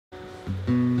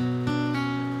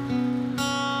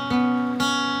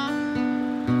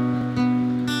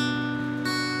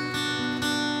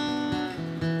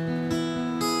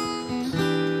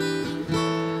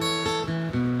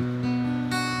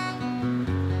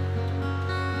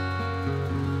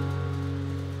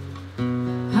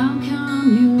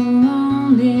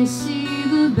See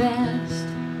the best.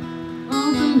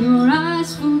 Open your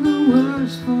eyes for the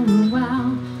worst for a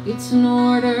while. It's an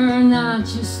order, not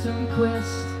just a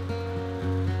request.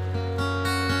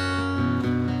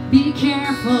 Be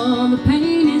careful, the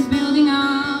pain is building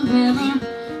up. Never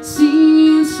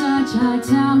seen such high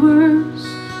towers.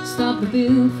 Stop the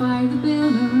build, fire the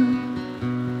builder.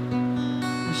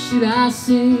 Or should I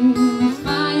say,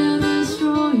 fire the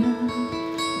destroyer?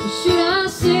 Or should I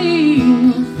say,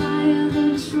 fire the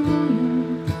destroyer?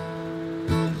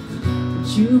 But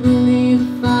you believe the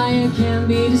fire can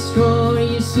be destroyed.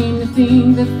 You seem to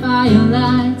think that fire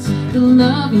lights the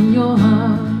love in your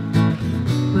heart,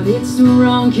 but it's the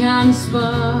wrong kind of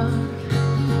spark,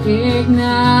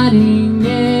 igniting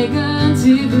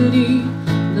negativity.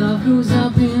 Love goes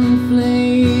up in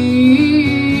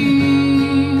flames.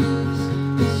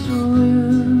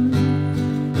 Destroyer.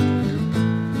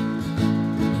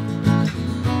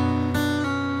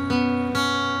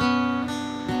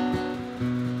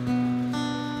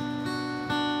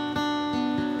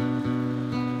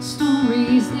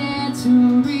 Stories there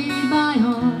to read by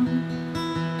all.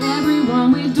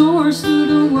 Everyone with doors to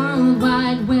the World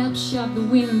Wide Web. Shut the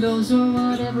windows or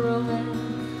whatever else.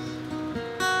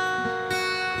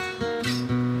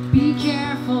 Be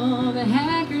careful, the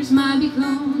hackers might be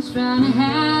close, trying to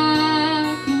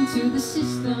hack into the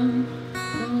system.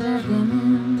 Don't let them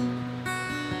in.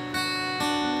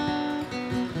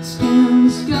 Scan,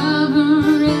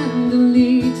 discover, and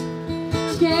delete.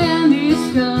 Scan,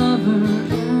 discover,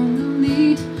 and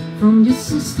delete from your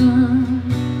system.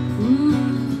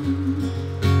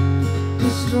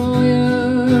 Destroyer.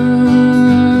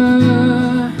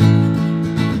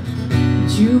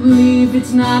 But you believe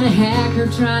it's not a hacker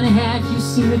trying to hack. You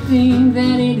seem to think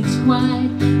that it is quite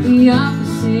the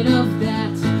opposite of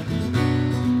that.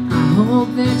 I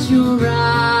hope that you're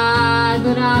right,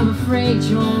 but I'm afraid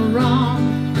you're wrong.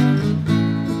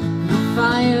 Now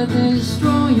fire the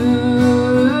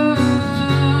destroyer.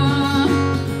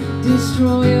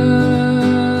 Destroyer.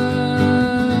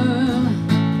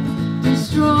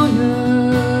 Destroyer.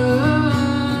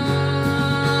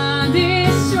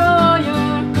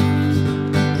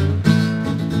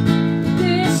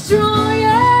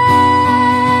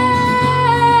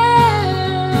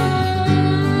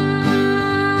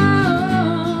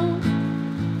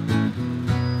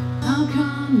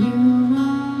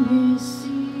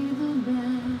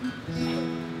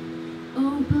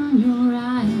 Open your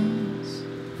eyes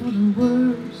for the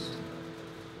worst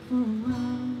for a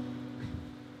while.